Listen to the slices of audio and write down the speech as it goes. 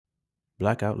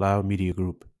Black Out Loud Media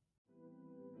Group.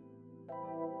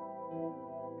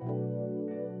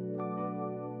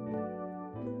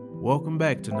 Welcome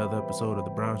back to another episode of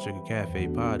the Brown Sugar Cafe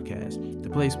podcast, the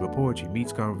place where poetry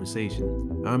meets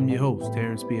conversation. I'm your host,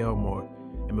 Terrence P. Elmore,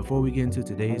 and before we get into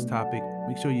today's topic,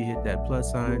 make sure you hit that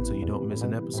plus sign so you don't miss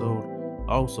an episode.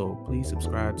 Also, please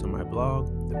subscribe to my blog,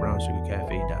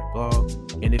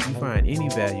 thebrownssugarcafe.blog, and if you find any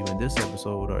value in this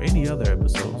episode or any other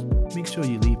episodes, make sure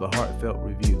you leave a heartfelt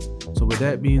review. So with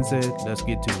that being said, let's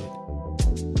get to it.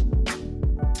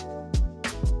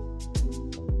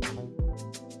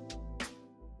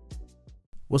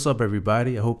 What's up,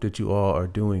 everybody? I hope that you all are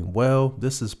doing well.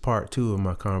 This is part 2 of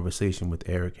my conversation with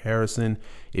Eric Harrison.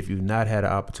 If you've not had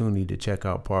an opportunity to check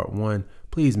out part 1,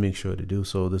 please make sure to do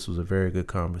so. This was a very good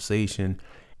conversation.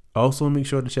 Also, make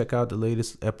sure to check out the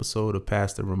latest episode of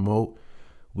Past the Remote.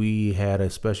 We had a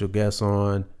special guest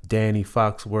on, Danny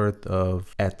Foxworth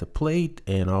of At the Plate.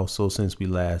 And also, since we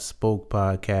last spoke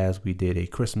podcast, we did a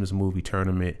Christmas movie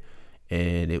tournament.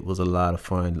 And it was a lot of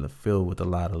fun, filled with a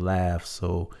lot of laughs.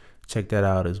 So check that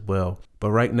out as well.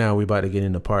 But right now, we're about to get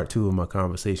into part 2 of my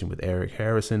conversation with Eric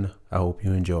Harrison. I hope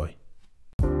you enjoy.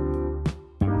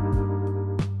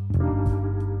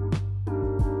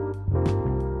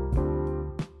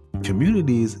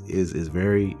 Communities is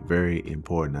very, very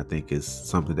important. I think it's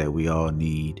something that we all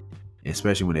need,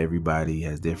 especially when everybody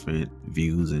has different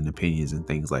views and opinions and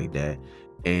things like that.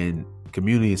 And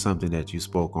community is something that you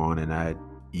spoke on, and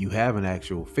you have an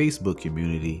actual Facebook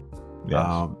community.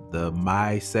 Yes. The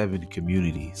My 7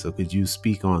 community. So could you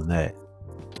speak on that?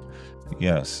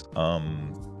 Yes. A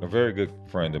very good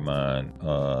friend of mine,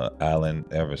 Alan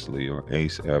Eversley, or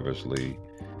Ace Eversley.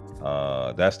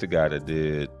 That's the guy that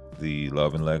did the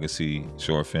Love and Legacy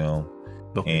short film,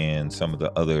 and some of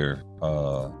the other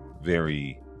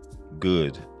very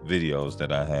good videos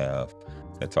that I have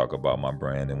that talk about my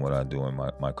brand and what I do in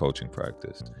my coaching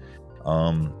practice.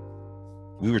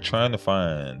 We were trying to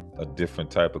find a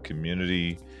different type of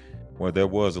community where there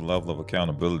was a level of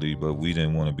accountability, but we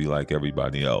didn't want to be like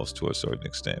everybody else to a certain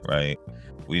extent, right?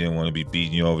 We didn't want to be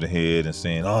beating you over the head and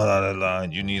saying, oh, la, la, la,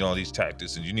 and you need all these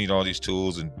tactics and you need all these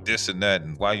tools and this and that,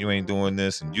 and why you ain't doing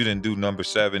this, and you didn't do number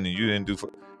 7 and you didn't do...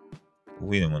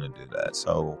 We didn't want to do that.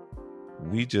 So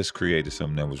we just created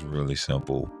something that was really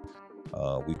simple.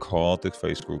 We called the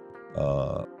Facebook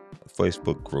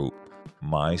group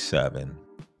My 7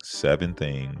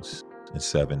 Things in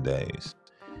 7 Days.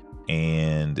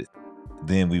 And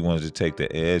then we wanted to take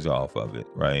the edge off of it,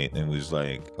 right? And it was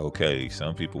like, okay,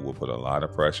 some people will put a lot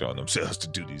of pressure on themselves to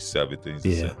do these 7 things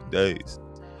in 7 days.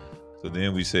 So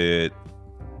then we said,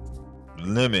 the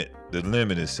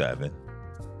limit is 7.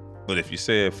 But if you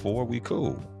said 4, we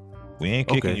cool. We ain't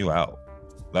kicking you out.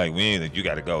 Like, we ain't, you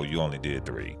got to go, you only did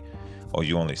 3. Or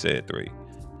you only said 3.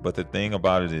 But the thing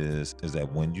about it is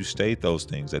that when you state those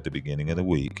things at the beginning of the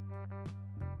week,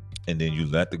 and then you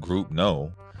let the group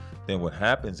know, then what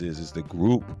happens is the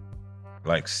group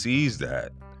like sees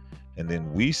that, and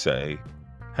then we say,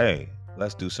 hey,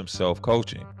 let's do some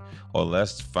self-coaching, or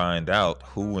let's find out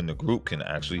who in the group can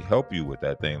actually help you with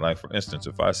that thing. Like, for instance,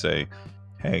 if I say,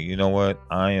 hey, you know what,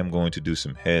 I am going to do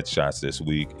some headshots this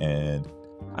week and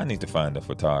I need to find a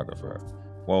photographer.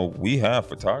 Well, we have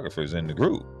photographers in the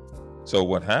group. So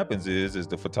what happens is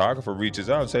the photographer reaches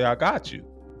out and say, I got you.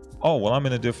 Oh, well, I'm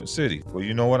in a different city. Well,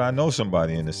 you know what? I know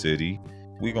somebody in the city.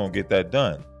 We're going to get that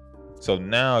done. So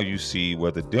now you see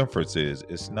where the difference is.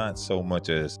 It's not so much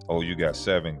as, oh, you got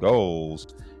 7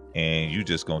 goals and you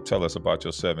just going to tell us about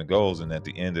your 7 goals. And at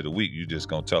the end of the week, you just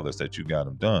going to tell us that you got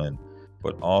them done.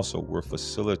 But also we're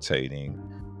facilitating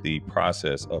the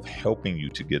process of helping you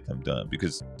to get them done.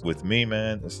 Because with me,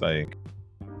 man, it's like,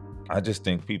 I just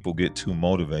think people get too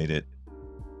motivated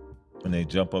and they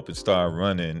jump up and start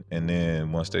running. And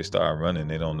then once they start running,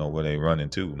 they don't know where they running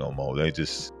to no more. They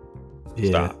just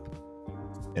stop.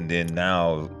 And then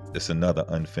now it's another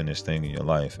unfinished thing in your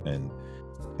life. And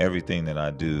everything that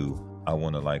I do, I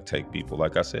want to like take people,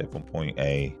 like I said, from point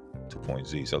A to point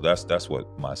Z. So that's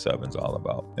what My 7's all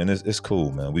about. And it's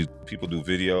cool, man. People do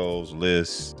videos,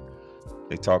 lists.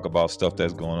 They talk about stuff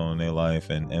that's going on in their life,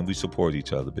 and we support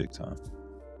each other big time.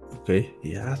 Okay,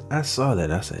 yeah, I saw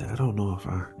that. I said, I don't know if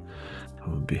I'm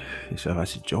gonna be sure I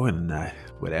should join or not.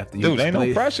 But after you, dude, ain't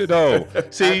no pressure though.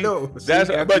 See, I know.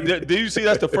 Do you see?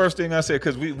 That's the first thing I said,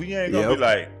 because we ain't gonna be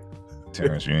like,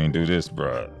 Terrence, you ain't do this,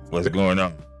 bro. What's going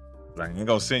on? Like, I ain't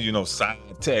gonna send you no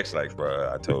silent text like,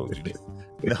 bro, I told you.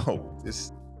 No,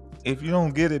 if you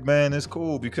don't get it, man, it's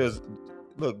cool, because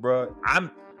look, bro,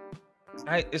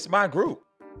 it's my group.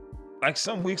 Like,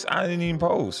 some weeks I didn't even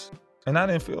post. And I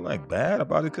didn't feel like bad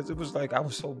about it, because it was like I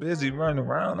was so busy running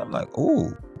around. I'm like,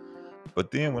 ooh,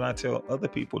 But then when I tell other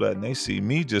people that and they see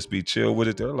me just be chill with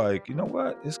it, they're like, you know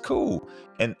what? It's cool.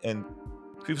 And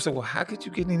people say, well, how could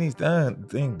you get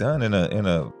anything done in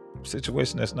a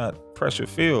situation that's not pressure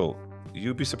filled?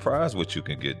 You'd be surprised what you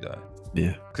can get done.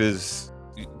 Yeah. Because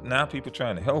now people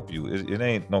trying to help you. It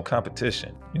ain't no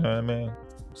competition. You know what I mean?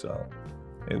 So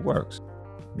it works.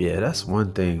 Yeah, that's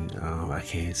one thing I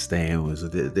can't stand was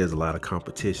there's a lot of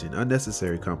competition,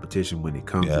 unnecessary competition when it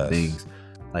comes to things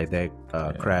like that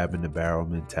crab in the barrel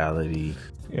mentality.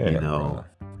 Yeah, bro.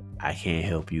 I can't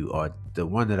help you. Or the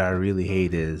one that I really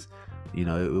hate is, it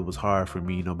was hard for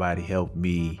me. Nobody helped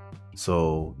me.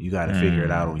 So you got to figure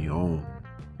it out on your own.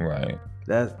 Right.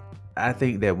 I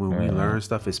think that when we learn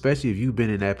stuff, especially if you've been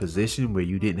in that position where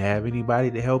you didn't have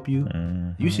anybody to help you,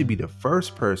 you should be the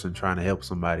first person trying to help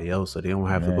somebody else so they don't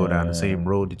have to go down the same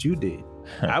road that you did.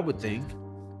 I would think.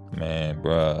 Man,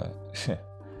 bruh.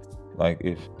 Like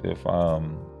if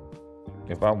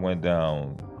I went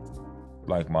down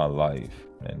like my life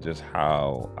and just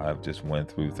how I've just went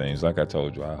through things, like I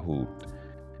told you, I hooped.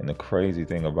 And the crazy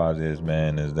thing about it is,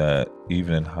 man, is that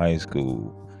even in high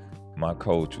school, my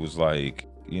coach was like,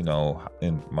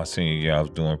 in my senior year, I was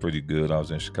doing pretty good. I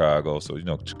was in Chicago. So,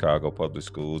 Chicago public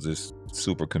schools is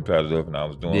super competitive, and I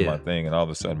was doing my thing. And all of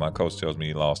a sudden, my coach tells me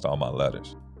he lost all my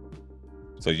letters.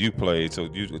 So you played. So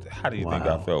how do you think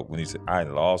I felt when he said, I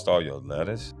lost all your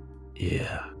letters?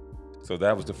 Yeah. So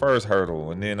that was the first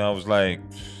hurdle. And then I was like,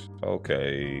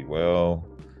 okay, well,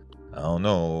 I don't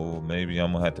know. Maybe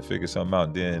I'm going to have to figure something out.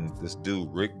 And then this dude,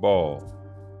 Rick Ball,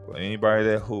 for anybody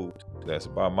that hooped, that's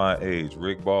about my age.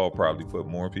 Rick Ball probably put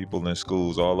more people in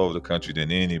schools all over the country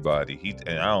than anybody.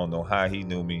 And I don't know how he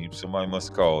knew me. Somebody must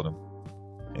have called him,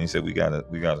 and he said, "We got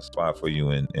a spot for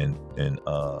you in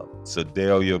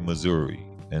Sedalia, Missouri,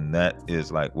 and that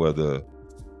is like where the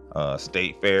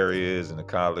state fair is, and the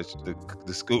college.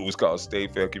 The school was called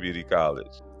State Fair Community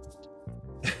College."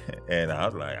 And I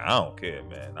was like, "I don't care,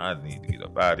 man. I need to get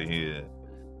up out of here.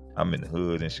 I'm in the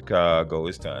hood in Chicago.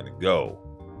 It's time to go."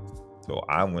 So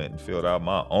I went and filled out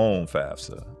my own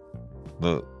FAFSA.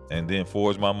 Look, and then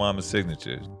forged my mama's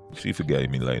signature. She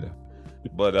forgave me later.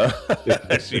 But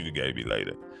she forgave me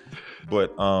later.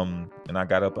 But and I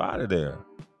got up out of there.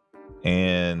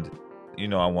 And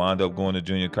I wound up going to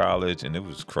junior college, and it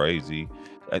was crazy.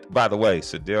 By the way,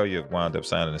 Sedalia wound up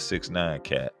signing a 6'9"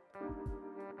 cat.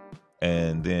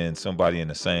 And then somebody in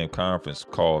the same conference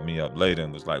called me up later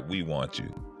and was like, "We want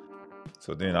you."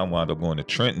 So then I wound up going to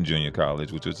Trenton Junior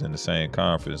College, which was in the same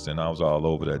conference, and I was all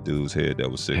over that dude's head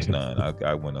that was 6'9".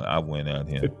 I went at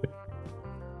him.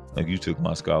 Like, you took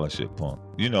my scholarship, punk.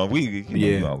 You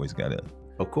always got it.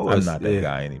 Of course. I'm not that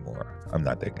guy anymore.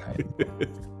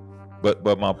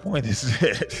 But my point is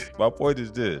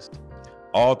this.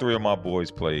 All three of my boys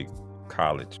played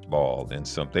college ball, and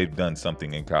they've done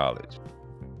something in college.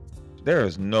 There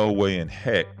is no way in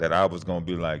heck that I was going to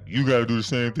be like, you got to do the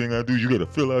same thing I do. You got to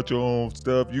fill out your own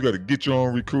stuff. You got to get your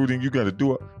own recruiting. You got to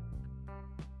do it.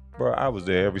 Bro, I was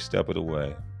there every step of the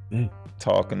way.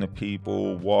 Talking to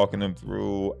people, walking them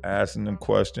through, asking them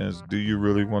questions. Do you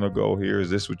really want to go here?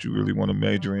 Is this what you really want to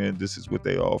major in? This is what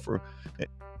they offer.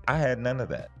 I had none of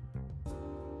that.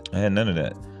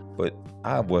 But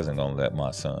I wasn't going to let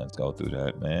my sons go through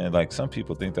that, man. Like, some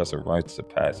people think that's a rite of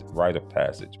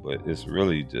passage, but it's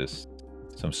really just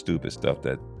some stupid stuff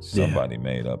that somebody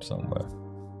made up somewhere.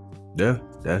 Yeah,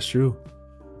 that's true.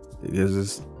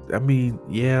 Because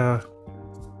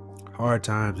hard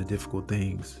times and difficult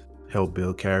things help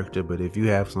build character, but if you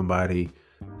have somebody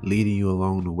leading you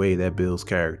along the way, that builds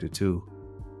character too.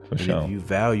 For sure. If you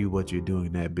value what you're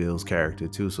doing, that builds character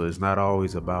too. So it's not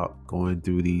always about going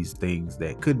through these things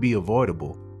that could be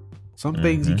avoidable. Some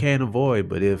things you can't avoid,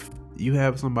 but if you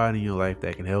have somebody in your life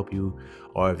that can help you,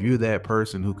 or if you're that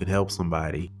person who can help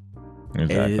somebody,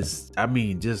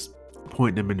 exactly. Just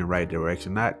point them in the right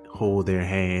direction, not hold their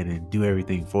hand and do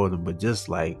everything for them, but just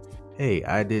like, hey,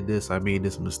 I did this, I made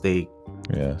this mistake.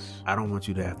 Yes. I don't want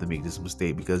you to have to make this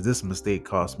mistake, because this mistake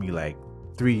cost me like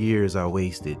 3 years I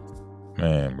wasted.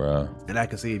 Man, bro. And I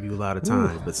can save you a lot of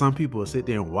time. But some people will sit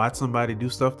there and watch somebody do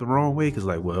stuff the wrong way because,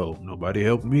 like, well, nobody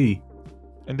helped me.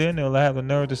 And then they'll have the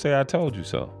nerve to say, I told you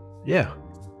so. Yeah.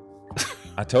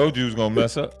 I told you was going to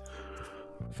mess up.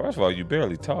 First of all, you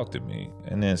barely talked to me.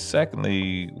 And then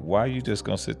secondly, why are you just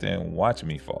going to sit there and watch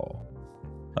me fall?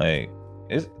 Like,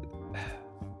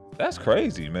 that's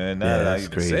crazy, man. Now that I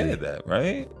even said that,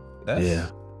 right?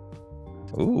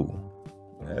 Ooh.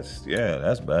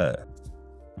 That's bad.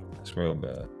 It's real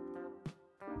bad.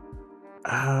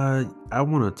 I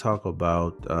want to talk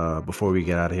about, before we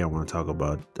get out of here, I want to talk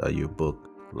about your book,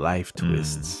 Life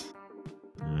Twists.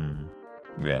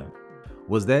 Yeah.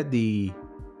 Was that the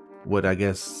what I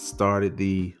guess started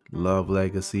the Love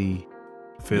Legacy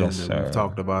film Yes, that we've sir.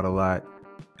 talked about a lot.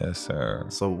 Yes, sir.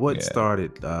 So what Yeah.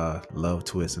 started Love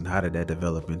Twist, and how did that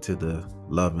develop into the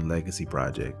Love and Legacy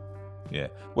project? Yeah.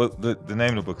 Well, the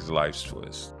name of the book is Life's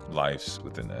Twist. Life's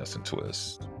with an S and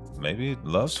twist. Maybe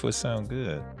Love's Twist sound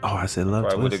good. Oh, I said I Love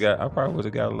probably Twist. would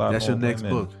have got a lot That's more your next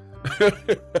women. book.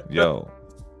 Yo,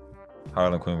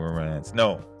 Harlem Quinn romance.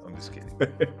 No, I'm just kidding.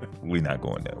 We're not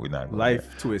going there. We're not going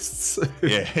Life Twists.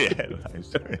 there. Yeah,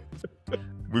 Life's Twist.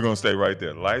 We're gonna stay right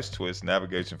there. Life's Twist: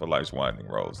 Navigation for Life's Winding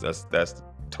Roads. That's the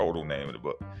total name of the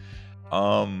book.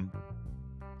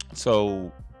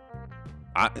 So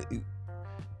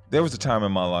there was a time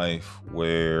in my life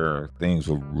where things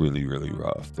were really, really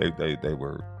rough. They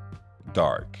were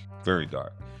dark, very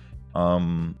dark.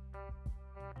 All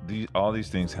these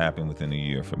things happened within a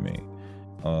year for me.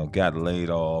 Got laid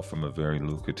off from a very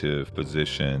lucrative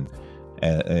position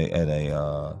at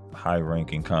a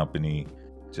high-ranking company.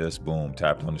 Just boom,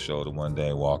 tapped on the shoulder one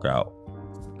day, walk out.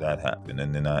 That happened.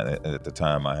 And then at the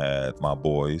time I had my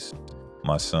boys,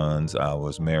 my sons. I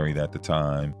was married at the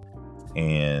time,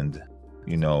 and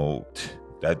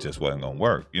that just wasn't gonna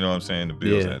work. You know what I'm saying? The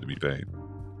bills had to be paid.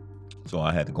 So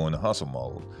I had to go into hustle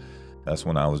mode. That's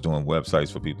when I was doing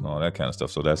websites for people and all that kind of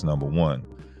stuff. So that's number one.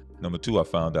 Number two, I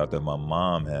found out that my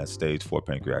mom had stage 4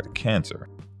 pancreatic cancer.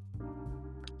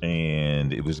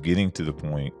 And it was getting to the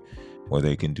point where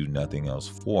they can do nothing else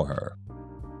for her.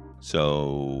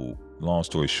 So long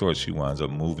story short, she winds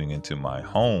up moving into my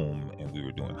home, and we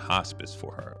were doing hospice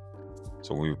for her.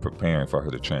 So we were preparing for her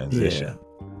to transition.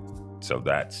 Yeah. So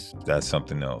that's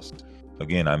something else.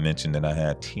 Again, I mentioned that I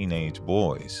had teenage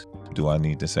boys. Do I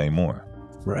need to say more?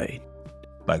 Right.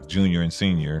 Like junior and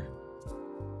senior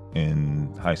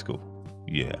in high school.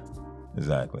 Yeah,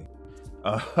 exactly.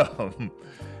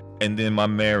 And then my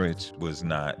marriage was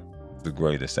not the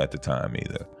greatest at the time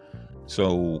either.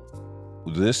 So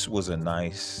this was a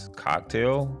nice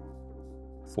cocktail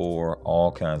for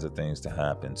all kinds of things to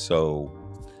happen. So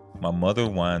my mother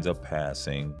winds up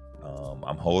passing.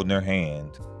 I'm holding her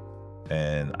hand,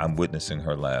 and I'm witnessing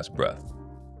her last breath,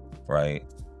 right?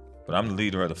 But I'm the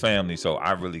leader of the family, so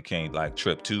I really can't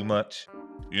trip too much.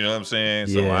 You know what I'm saying?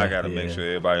 So I got to make sure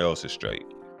everybody else is straight.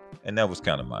 And that was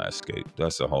kind of my escape.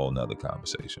 That's a whole nother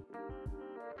conversation.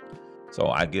 So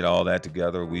I get all that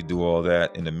together. We do all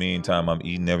that. In the meantime, I'm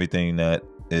eating everything that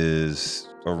is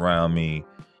around me,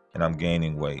 and I'm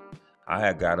gaining weight. I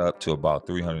had got up to about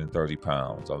 330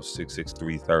 pounds. I was 6'6",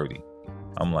 330.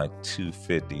 I'm like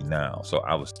 250 now. So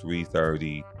I was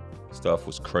 330. Stuff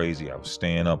was crazy. I was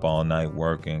staying up all night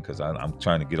working because I'm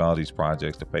trying to get all these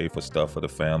projects to pay for stuff for the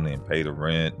family and pay the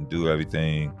rent and do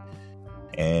everything.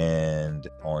 And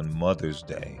on Mother's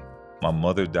Day, my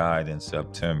mother died in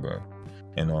September.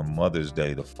 And on Mother's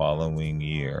Day the following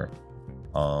year,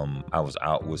 I was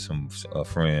out with a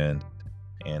friend,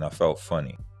 and I felt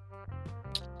funny.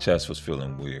 Chest was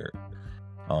feeling weird.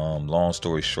 Long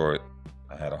story short,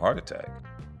 I had a heart attack.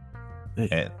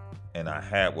 And I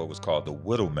had what was called the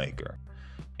Widowmaker.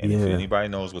 And if anybody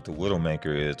knows what the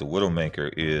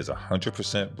Widowmaker is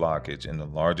 100% blockage in the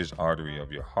largest artery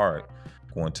of your heart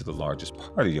going to the largest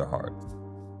part of your heart.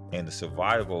 And the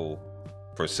survival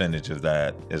percentage of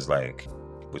that is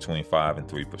between 5 and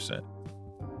 3%.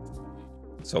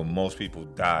 So most people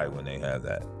die when they have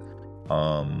that.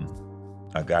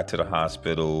 I got to the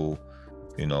hospital,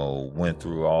 went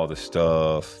through all the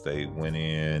stuff. They went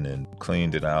in and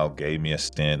cleaned it out, gave me a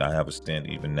stent. I have a stent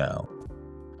even now.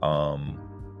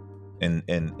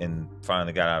 And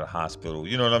finally got out of the hospital.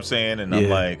 You know what I'm saying? And I'm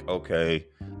like, okay,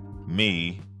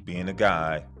 me being a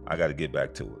guy, I got to get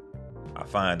back to it. I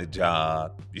find a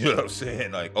job. You know what I'm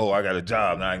saying? I got a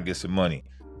job, now I can get some money.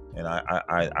 And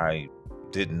I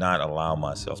did not allow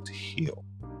myself to heal.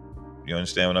 You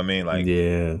understand what I mean?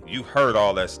 You heard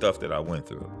all that stuff that I went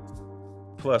through.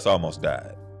 Plus almost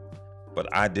died.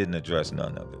 But I didn't address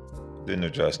none of it.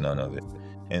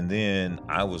 And then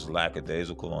I was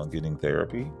lackadaisical on getting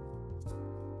therapy.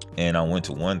 And I went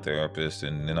to one therapist,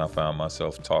 and then I found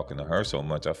myself talking to her so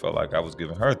much I felt like I was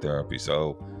giving her therapy.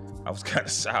 So I was kind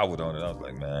of soured on it. I was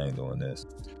like, man, I ain't doing this.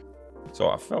 So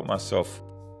I felt myself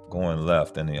going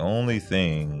left. And the only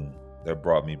thing that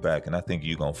brought me back, and I think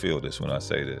you're going to feel this when I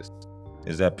say this,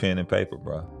 is that pen and paper,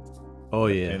 bro. Oh,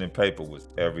 yeah. Pen and paper was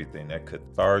everything. That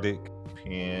cathartic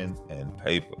pen and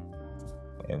paper.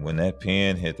 And when that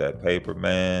pen hit that paper,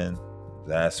 man,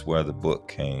 that's where the book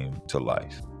came to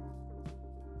life.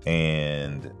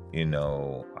 And,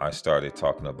 I started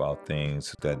talking about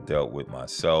things that dealt with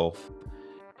myself.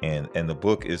 And the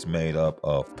book is made up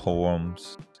of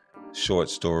poems, short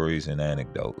stories, and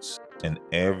anecdotes. And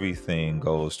everything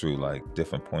goes through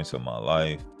different points of my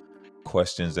life.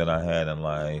 questions that I had in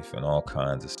life and all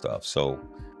kinds of stuff. So,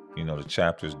 the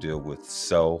chapters deal with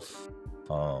self,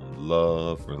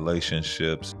 love,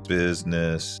 relationships,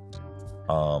 business,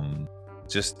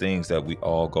 just things that we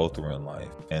all go through in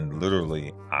life. And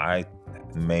literally, I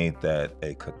made that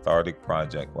a cathartic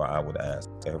project where I would ask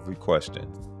every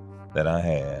question that I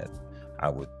had. I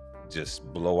would just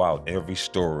blow out every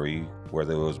story,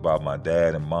 whether it was about my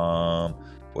dad and mom,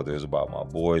 whether it was about my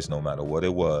boys, no matter what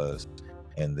it was.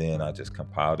 And then I just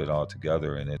compiled it all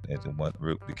together, and it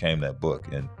became that book.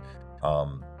 And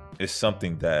it's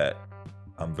something that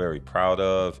I'm very proud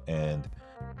of. And,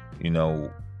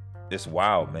 it's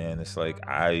wild, man. It's like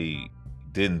I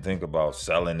didn't think about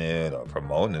selling it or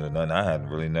promoting it or nothing. I hadn't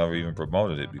really never even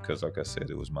promoted it because, like I said,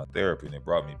 it was my therapy and it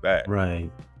brought me back. Right.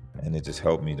 And it just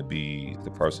helped me to be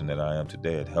the person that I am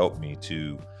today. It helped me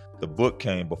the book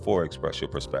came before Express Your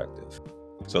Perspective.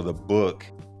 So the book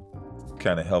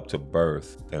kind of helped to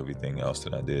birth everything else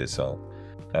that I did. So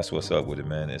that's what's up with it,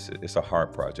 man. It's a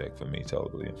heart project for me,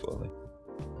 totally and fully.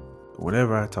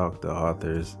 Whenever I talk to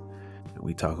authors and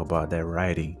we talk about that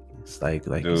writing, it's like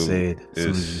Dude, you said, as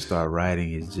soon as you start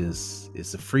writing,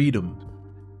 it's a freedom.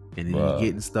 And then you're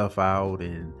getting stuff out,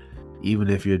 and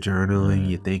even if you're journaling,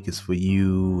 you think it's for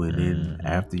you, and then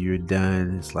after you're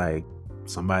done, it's like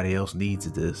somebody else needs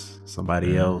this.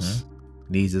 Somebody else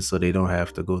needs it so they don't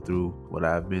have to go through what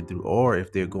I've been through. Or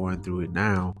if they're going through it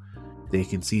now, they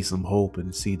can see some hope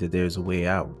and see that there's a way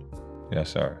out.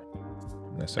 Yes, sir.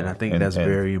 Yes, sir. And I think that's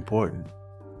very important.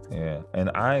 Yeah.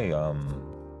 And I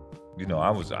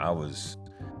was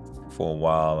for a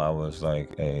while, I was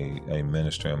like a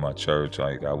minister in my church.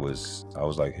 Like I was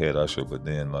like head usher, but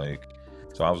then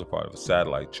so I was a part of a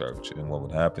satellite church. And what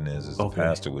would happen is the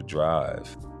pastor would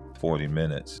drive 40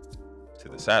 minutes to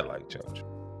the satellite church.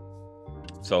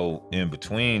 So in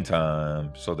between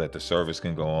time, so that the service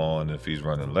can go on, if he's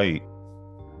running late,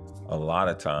 a lot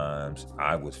of times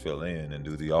I would fill in and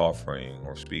do the offering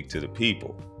or speak to the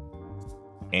people.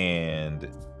 And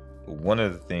one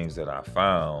of the things that I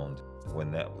found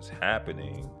when that was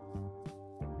happening,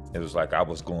 it was like I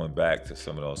was going back to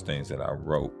some of those things that I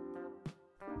wrote.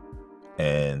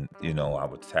 And, I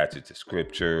would attach it to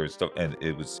scripture and stuff. And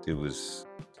it was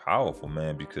powerful,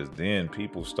 man, because then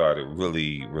people started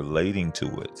really relating to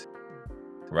it.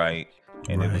 Right.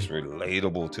 And it was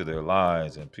relatable to their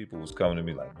lives. And people was coming to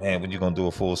me like, man, when you going to do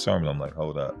a full sermon? I'm like,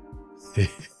 hold up.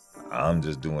 I'm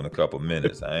just doing a couple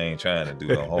minutes. I ain't trying to do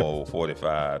the whole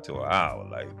 45 to an hour.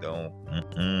 Like,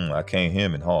 I can't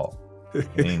hem and haw. I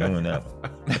ain't doing that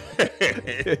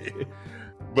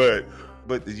one.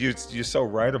 But you're so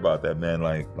right about that, man.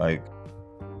 Like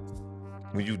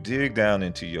when you dig down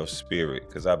into your spirit,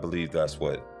 because I believe that's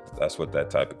what that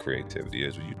type of creativity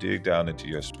is. When you dig down into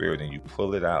your spirit and you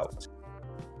pull it out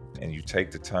and you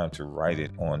take the time to write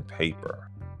it on paper,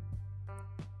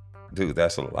 dude,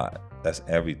 that's a lot. That's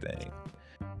everything.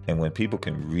 And when people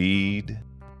can read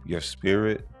your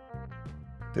spirit,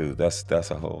 dude,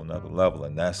 that's a whole nother level.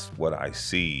 And that's what I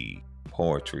see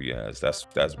poetry as. That's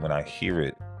when I hear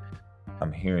it,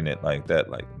 I'm hearing it like that,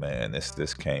 like, man,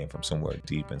 this came from somewhere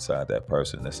deep inside that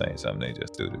person. This ain't something they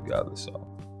just do together. So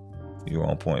you're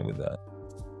on point with that.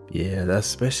 Yeah,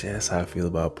 that's how I feel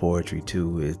about poetry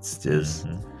too. It's just,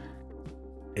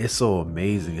 it's so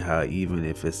amazing how even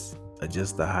if it's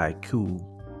just a haiku.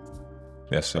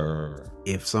 Yes, sir.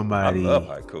 If somebody, I love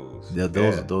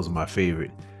haikus. Those are my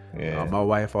favorite. Yeah. My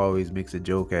wife always makes a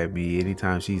joke at me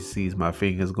anytime she sees my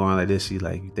fingers going like this. She's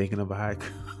like, "You thinking of a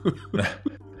haiku?"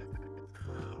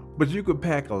 But you could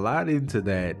pack a lot into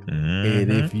that, and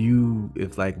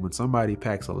if like when somebody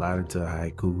packs a lot into a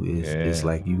haiku, it's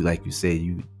like you said,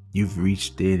 you've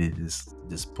reached in and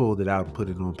just pulled it out and put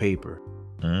it on paper,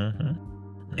 and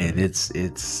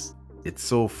it's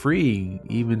so freeing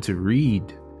even to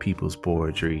read people's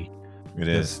poetry. It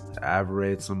is. I've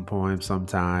read some poems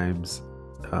sometimes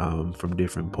from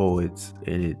different poets,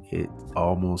 and it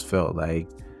almost felt like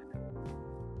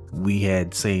we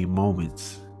had same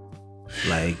moments.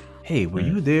 Like, hey, were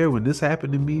you there when this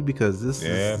happened to me? Because this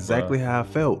is exactly how I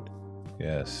felt.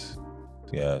 Yes.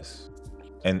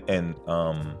 And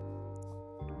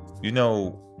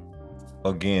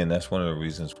again, that's one of the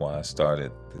reasons why I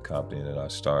started the company that I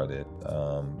started,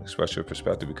 Express Your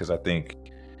Perspective, because I think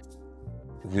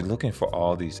we're looking for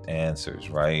all these answers,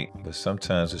 right? But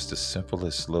sometimes it's the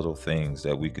simplest little things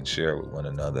that we can share with one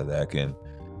another that can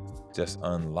just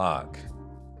unlock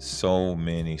so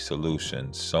many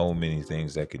solutions, so many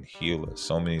things that can heal us,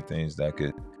 so many things that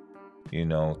could,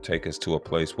 take us to a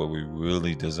place where we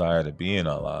really desire to be in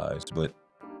our lives. But,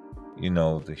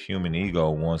 the human ego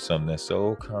wants something that's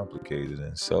so complicated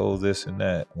and so this and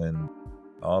that, when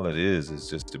all it is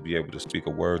just to be able to speak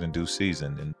a word in due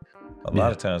season. And a lot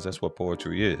Yeah. of times that's what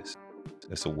poetry is.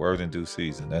 It's a word in due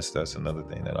season. That's another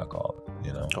thing that I call it,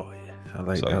 you know. Oh yeah,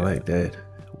 I So, like that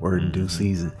word in due Mhm.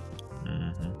 season.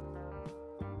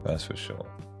 That's for sure.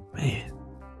 Man,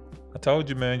 I told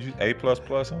you, man, you A++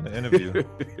 on the interview.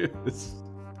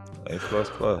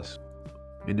 A++.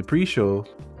 In the pre-show,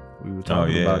 we were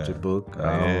talking about your book.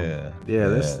 Yeah.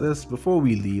 Let's before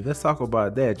we leave, let's talk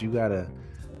about that. You got a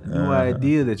new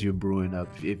idea that you're brewing up.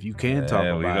 If you can talk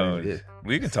about it.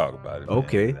 We can talk about it, man.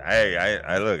 Okay.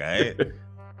 I look,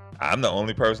 I'm the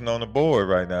only person on the board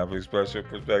right now for Express Your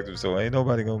Perspective, so ain't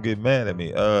nobody gonna get mad at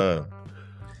me.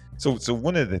 So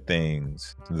one of the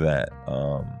things that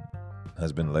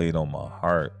has been laid on my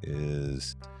heart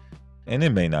is, and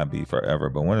it may not be forever,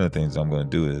 but one of the things I'm going to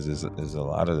do is a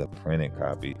lot of the printed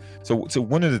copy. So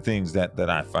one of the things that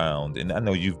I found, and I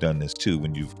know you've done this too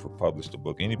when you've published a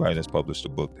book. Anybody that's published a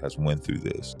book has went through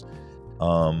this.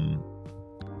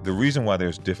 The reason why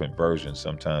there's different versions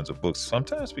sometimes of books,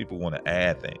 sometimes people want to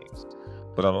add things,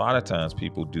 but a lot of times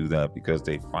people do that because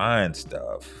they find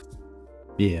stuff,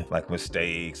 like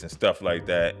mistakes and stuff like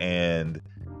that, and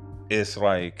it's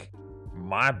like,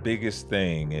 my biggest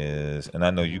thing is, and I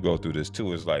know you go through this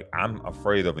too, is like, I'm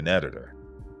afraid of an editor,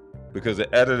 because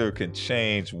the editor can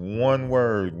change one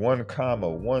word, one comma,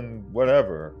 one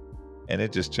whatever, and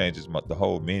it just changes the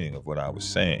whole meaning of what I was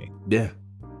saying. Yeah.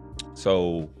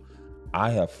 So I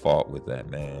have fought with that,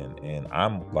 man, and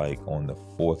I'm like on the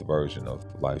 4th version of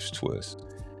Life's Twist,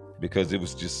 because it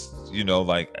was just,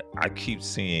 like, I keep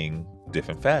seeing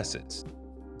different facets.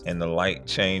 And the light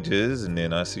changes, and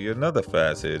then I see another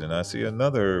facet, and I see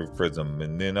another prism,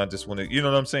 and then I just want to, you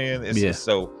know what I'm saying? It's just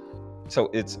so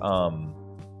it's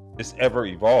ever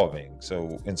evolving.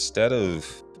 So instead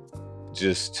of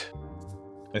just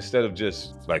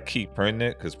like keep printing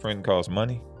it, because printing costs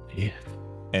money. Yeah.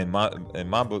 And my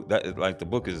book, that, like, the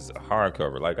book is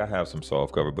hardcover. Like, I have some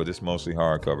soft cover, but it's mostly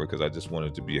hardcover because I just want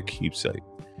it to be a keepsake.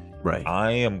 Right.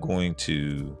 I am going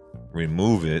to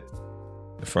remove it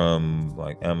from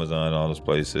like Amazon, all those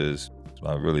places.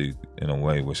 I really, in a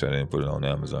way, wish I didn't put it on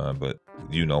Amazon, but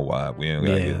you know why. We ain't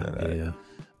gotta get into that. Yeah.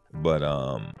 But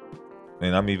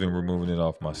and I'm even removing it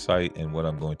off my site. And what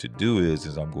I'm going to do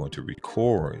is I'm going to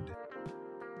record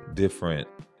different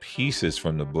pieces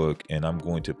from the book, and I'm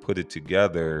going to put it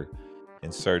together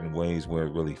in certain ways where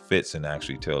it really fits and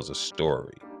actually tells a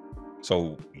story.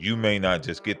 So you may not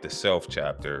just get the self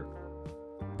chapter,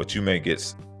 but you may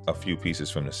get a few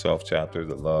pieces from the self chapter,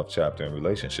 the love chapter, and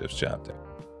relationships chapter.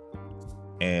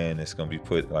 And it's going to be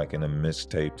put like in a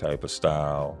mixtape type of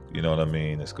style. You know what I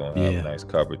mean? It's going to have a nice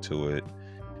cover to it.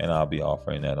 And I'll be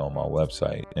offering that on my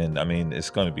website. And I mean, it's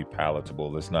going to be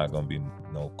palatable. It's not going to be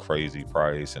no crazy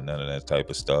price and none of that type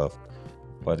of stuff.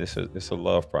 But it's a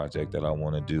love project that I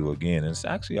want to do again. And it's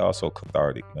actually also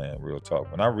cathartic, man, real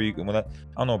talk. When I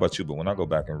don't know about you, but when I go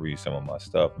back and read some of my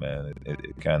stuff, man,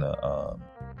 it kind of,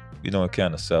 it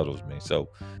kind of settles me. So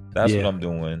that's what I'm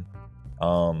doing.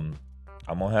 I'm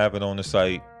going to have it on the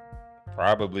site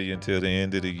probably until the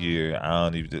end of the year. I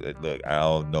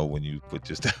don't know when you put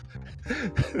your stuff.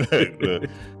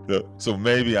 So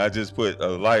maybe I just put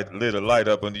lit a light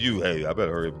up under you. Hey, I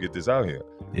better hurry up and get this out here.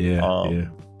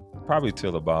 Probably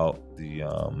till about the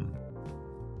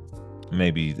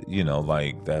maybe,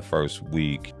 like that first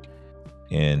week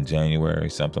in January,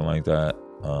 something like that.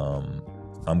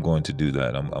 I'm going to do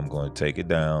that. I'm going to take it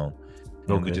down,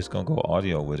 and we're just gonna go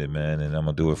audio with it, man. And I'm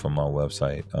gonna do it from my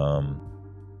website.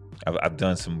 I've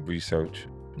done some research.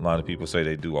 A lot of people say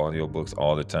they do audiobooks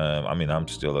all the time. I mean, I'm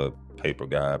still a paper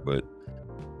guy, but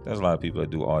there's a lot of people that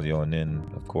do audio. And then,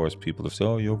 of course, people have said,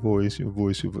 "Oh, your voice."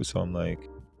 So I'm like,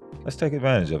 let's take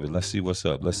advantage of it. Let's see what's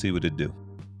up. Let's see what it do.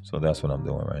 So that's what I'm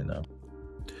doing right now.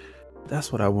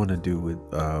 That's what I want to do with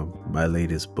my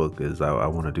latest book. Is I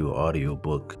want to do an audio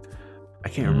book. I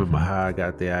can't remember how I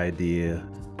got the idea,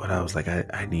 but I was like,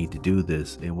 I need to do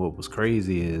this. And what was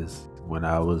crazy is when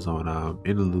I was on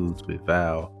Interludes with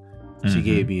Val, she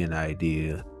gave me an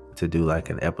idea to do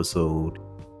like an episode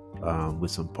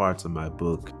with some parts of my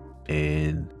book.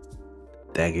 And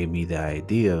that gave me the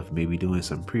idea of maybe doing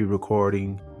some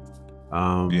pre-recording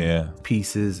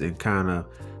pieces, and kind of,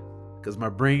 because my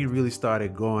brain really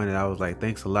started going, and I was like,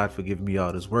 thanks a lot for giving me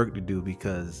all this work to do,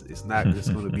 because it's not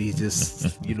just going to be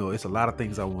just, it's a lot of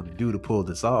things I want to do to pull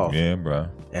this off. Yeah, bro.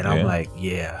 And I'm like,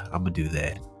 I'm going to do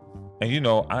that. And,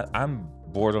 I'm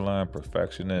borderline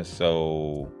perfectionist.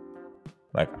 So,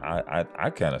 like,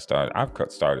 I've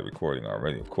started recording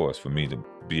already, of course, for me to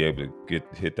be able to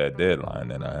hit that deadline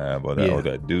that I have, or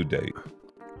that due date.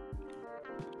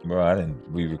 Bro, I didn't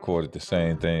re-recorded the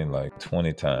same thing like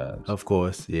 20 times. Of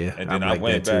course, yeah, And then I'm I like that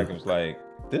went too. back and was like,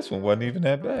 this one wasn't even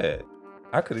that bad.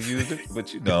 I could have used it,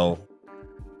 but you know,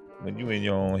 when you in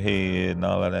your own head and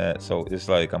all of that. So it's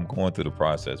like I'm going through the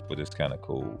process, but it's kind of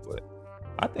cool. But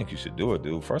I think you should do it,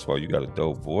 dude. First of all, you got a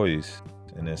dope voice.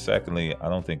 And then secondly, I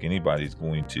don't think anybody's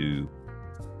going to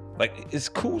like it's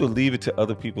cool to leave it to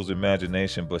other people's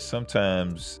imagination, but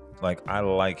sometimes like I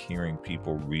like hearing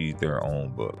people read their own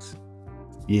books.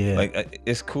 Yeah, Like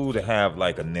it's cool to have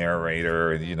like a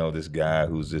narrator and you know this guy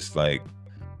who's just like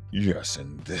yes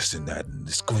and this and that and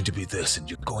it's going to be this and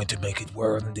you're going to make it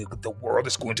world and the world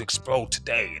is going to explode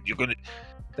today and you're going to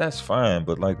that's fine,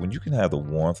 but like when you can have the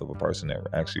warmth of a person that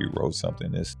actually wrote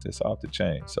something, it's off the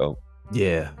chain. So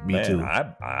yeah, me man, too.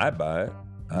 I buy it.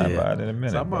 I Yeah, buy it in a so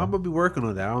minute, I'm bro. gonna be working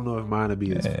on that. I don't know if mine will be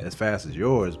Yeah. as fast as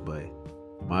yours, but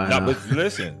mine. No, but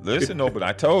listen, no, but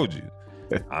I told you,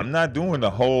 I'm not doing the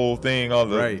whole thing.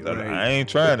 Right. I ain't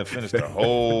trying to finish the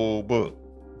whole book.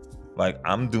 Like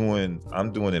I'm doing it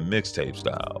mixtape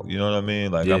style. You know what I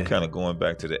mean? Like I'm Yeah, kind of going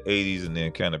back to the 80s and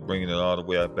then kind of bringing it all the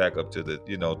way back up to the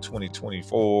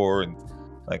 2024 and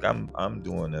like I'm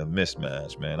doing a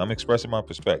mismatch, man. I'm expressing my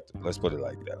perspective. Let's put it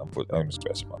like that. I'm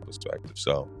expressing my perspective.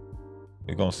 So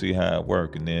we're gonna see how it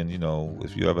works, and then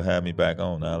if you ever have me back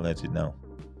on, I'll let you know.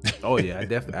 Oh yeah, I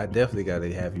definitely got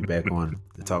to have you back on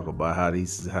to talk about how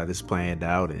this planned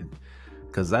out, and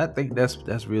because I think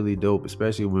that's really dope,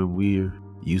 especially when we're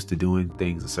used to doing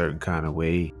things a certain kind of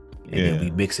way, and then we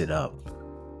Yeah. mix it up.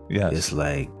 Yes. It's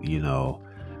like Most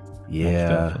yeah,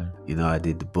 definitely. I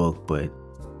did the book, but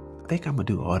I think I'm gonna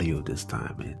do audio this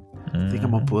time, and I think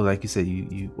I'm gonna Mhm. pull, like you said,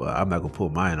 well, I'm not gonna pull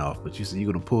mine off, but you said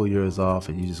you're gonna pull yours off,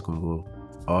 and you're just gonna go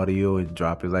audio and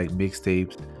drop it like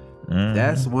mixtapes.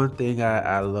 That's Mhm. one thing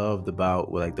I loved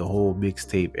about like the whole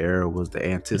mixtape era was the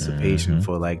anticipation Mhm.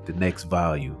 for like the next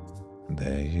volume.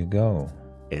 There you go.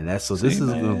 And that's so See, this is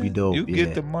gonna be man, you dope. get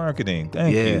Yeah. the marketing.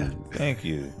 Thank Yeah. you. Thank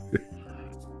you.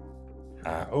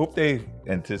 I hope they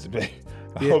anticipate.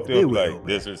 I Yeah, hope they they'll be will, like,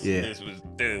 man. this Yeah. was,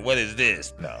 dude, what is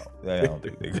this? No, I don't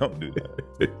think they're gonna do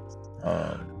that.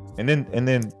 And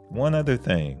then one other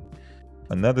thing,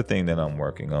 another thing that I'm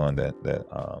working on that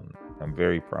I'm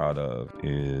very proud of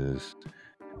is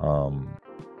um,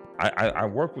 I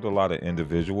work with a lot of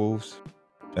individuals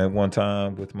at one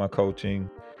time with my coaching,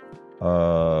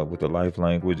 with the life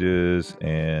languages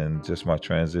and just my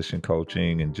transition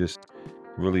coaching and just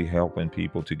really helping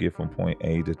people to get from point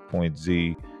A to point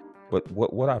Z. But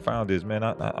what I found is, man,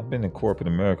 I've been in corporate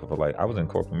America I was in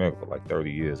corporate America for like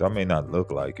 30 years. I may not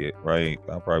look like it, right?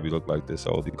 I probably look like this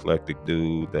old eclectic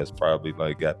dude that's probably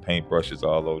like got paintbrushes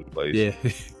all over the place. Yeah.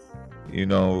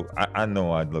 I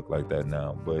know I'd look like that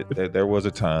now, but there was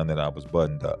a time that I was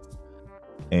buttoned up.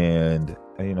 And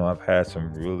I've had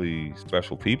some really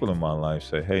special people in my life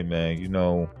say, hey, man,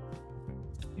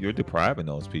 you're depriving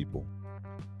those people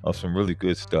of some really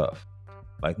good stuff.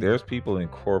 Like there's people in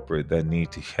corporate that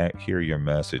need to hear your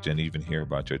message and even hear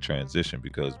about your transition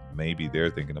because maybe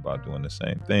they're thinking about doing the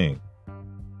same thing.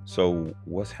 So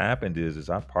what's happened is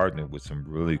I've partnered with some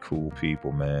really cool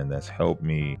people, man, that's helped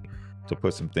me to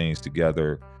put some things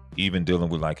together, even dealing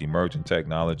with like emerging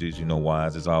technologies.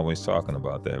 Wise is always talking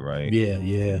about that, right? Yeah.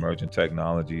 Emerging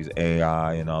technologies,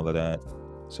 AI, and all of that.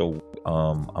 So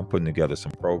I'm putting together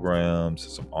some programs,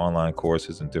 some online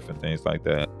courses, and different things like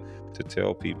that to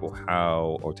tell people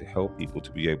how or to help people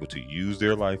to be able to use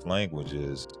their life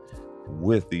languages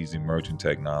with these emerging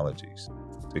technologies.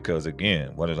 Because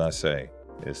again, what did I say?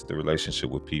 It's the relationship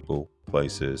with people,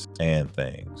 places, and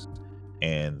things.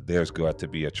 And there's got to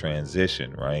be a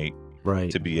transition, right?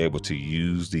 Right. To be able to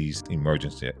use these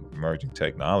emerging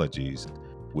technologies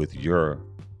with your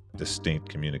distinct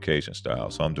communication style.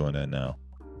 So I'm doing that now.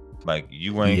 Like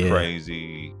you ain't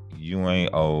crazy, you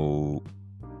ain't old.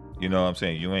 You know what I'm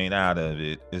saying? You ain't out of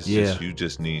it. It's just you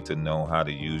just need to know how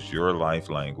to use your life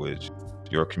language,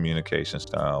 your communication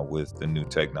style with the new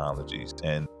technologies.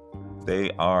 And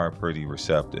they are pretty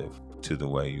receptive to the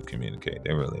way you communicate.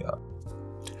 They really are.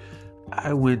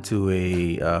 I went to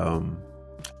we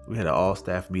had an all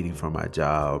staff meeting for my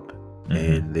job,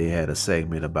 and they had a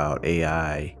segment about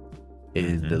AI,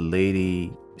 and the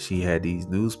lady, she had these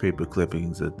newspaper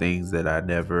clippings of things that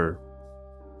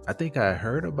I think I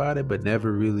heard about it, but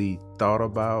never really thought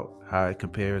about how it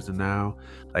compares to now.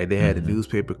 Like they had the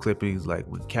newspaper clippings like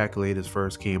when calculators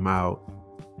first came out,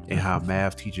 and how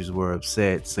math teachers were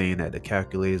upset saying that the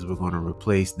calculators were going to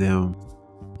replace them.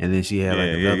 And then she had like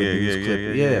another news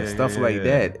clip. Stuff like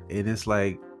that. And it's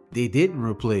like they didn't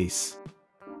replace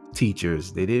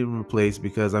teachers. They didn't replace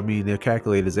because there are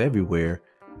calculators everywhere.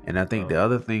 And I think the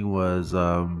other thing was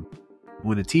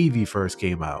when the TV first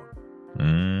came out,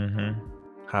 Mm-hmm.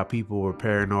 How people were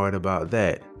paranoid about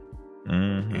that.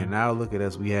 Mm-hmm. And now look at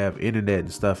us, we have internet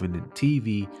and stuff, and the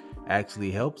TV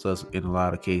actually helps us in a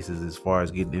lot of cases as far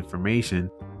as getting information.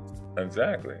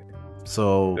 Exactly.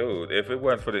 So, dude, if it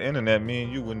wasn't for the internet, me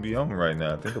and you wouldn't be on right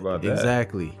now. Think about that.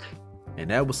 Exactly. And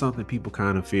that was something people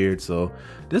kind of feared. So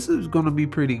this is going to be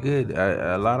pretty good.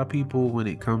 A lot of people, when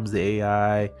it comes to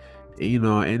AI,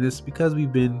 and it's because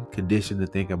we've been conditioned to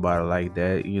think about it like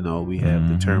that. We have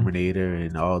the Terminator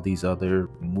and all these other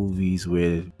movies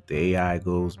where the AI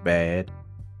goes bad.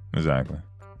 Exactly.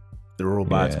 The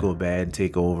robots go bad and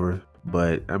take over.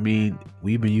 But I mean,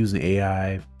 we've been using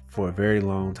AI for a very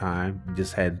long time.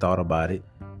 Just hadn't thought about it.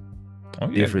 Oh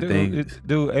yeah, Different things.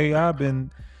 AI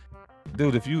been.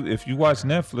 Dude, if you watch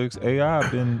Netflix, AI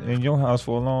been in your house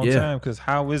for a long time. Because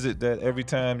how is it that every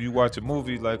time you watch a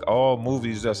movie, like all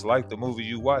movies that's like the movie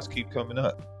you watch keep coming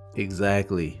up?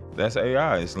 Exactly. That's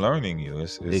AI. It's learning you.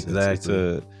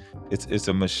 Exactly. It's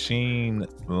a machine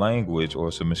language, or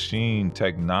it's a machine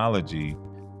technology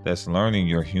that's learning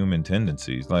your human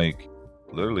tendencies. Like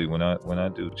literally, when I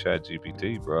do Chat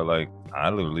GPT, bro, like I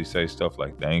literally say stuff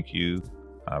like "Thank you,"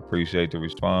 "I appreciate the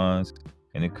response."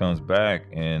 And it comes back,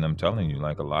 and I'm telling you,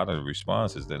 like a lot of the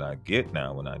responses that I get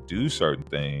now when I do certain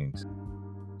things,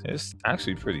 it's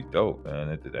actually pretty dope, man.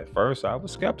 At first, I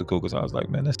was skeptical because I was like,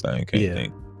 man, this thing can't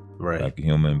think like a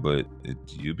human, but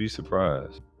you'd be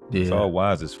surprised. It's all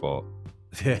Wise's fault.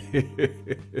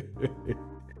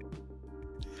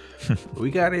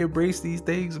 We gotta embrace these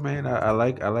things, man. I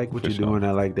like what you're doing.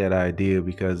 I like that idea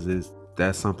because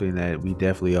that's something that we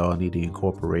definitely all need to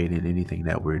incorporate in anything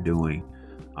that we're doing.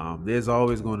 There's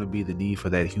always going to be the need for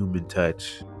that human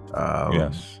touch.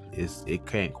 Yes. It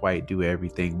can't quite do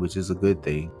everything, which is a good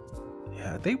thing.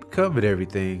 Yeah, I think we covered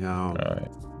everything. All right.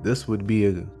 This would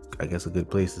be I guess a good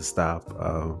place to stop.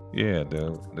 Yeah,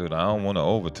 dude, I don't want to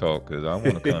overtalk because I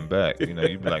want to come back. You'd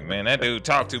be like, man, that dude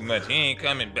talk too much. He ain't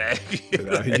coming back.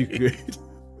 You good?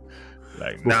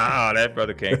 Like, nah, that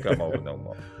brother can't come over no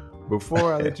more.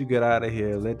 Before I let you get out of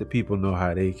here, let the people know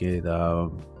how they can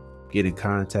get in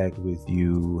contact with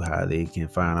you, how they can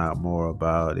find out more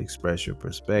about Express Your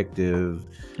Perspective,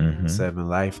 7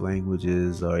 Life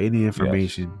Languages, or any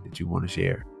information that you want to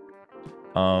share.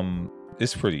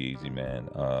 It's pretty easy, man.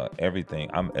 I'm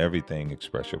everything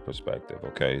Express Your Perspective.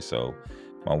 Okay, so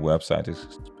my website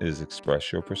is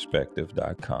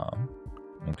expressyourperspective.com.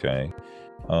 Okay,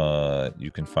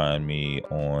 you can find me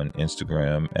on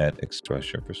Instagram at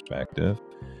Express Your Perspective.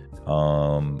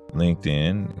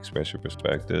 LinkedIn, Express Your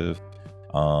Perspective.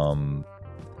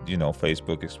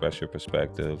 Facebook, Express Your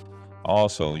Perspective.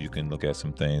 Also, you can look at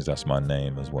some things. That's my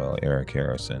name as well, Eric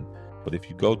Harrison. But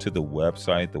if you go to the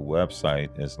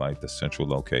website is like the central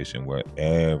location where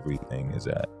everything is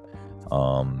at.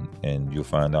 And you'll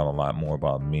find out a lot more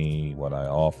about me, what I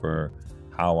offer,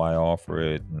 how I offer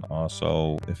it, and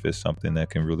also if it's something that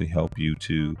can really help you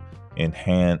to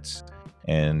enhance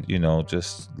and,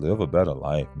 just live a better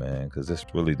life, man, because that's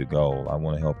really the goal. I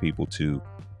want to help people to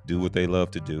do what they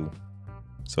love to do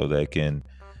so they can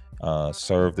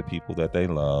serve the people that they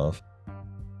love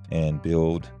and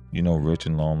build, rich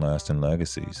and long-lasting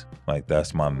legacies. Like,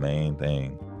 that's my main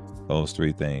thing, those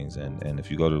 3 things. And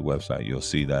if you go to the website, you'll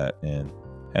see that. And,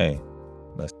 hey,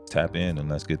 let's tap in and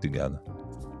let's get together.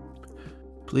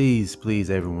 Please,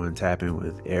 everyone, tap in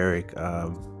with Eric.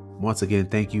 Once again,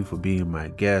 thank you for being my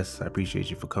guest. I appreciate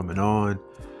you for coming on.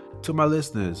 To my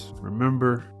listeners,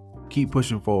 remember, keep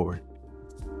pushing forward.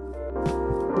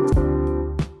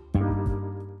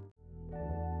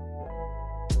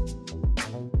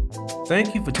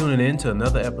 Thank you for tuning in to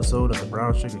another episode of the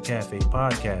Brown Sugar Cafe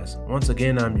podcast. Once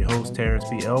again, I'm your host, Terrence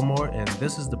P. Elmore, and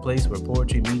this is the place where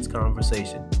poetry meets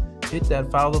conversation. Hit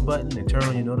that follow button and turn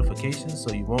on your notifications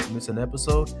so you won't miss an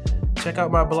episode. Check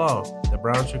out my blog,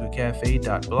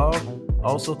 thebrownsugarcafe.blog.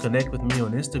 Also connect with me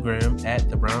on Instagram at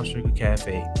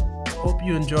thebrownsugarcafe. Hope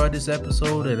you enjoyed this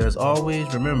episode, and as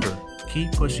always, remember,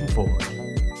 keep pushing forward.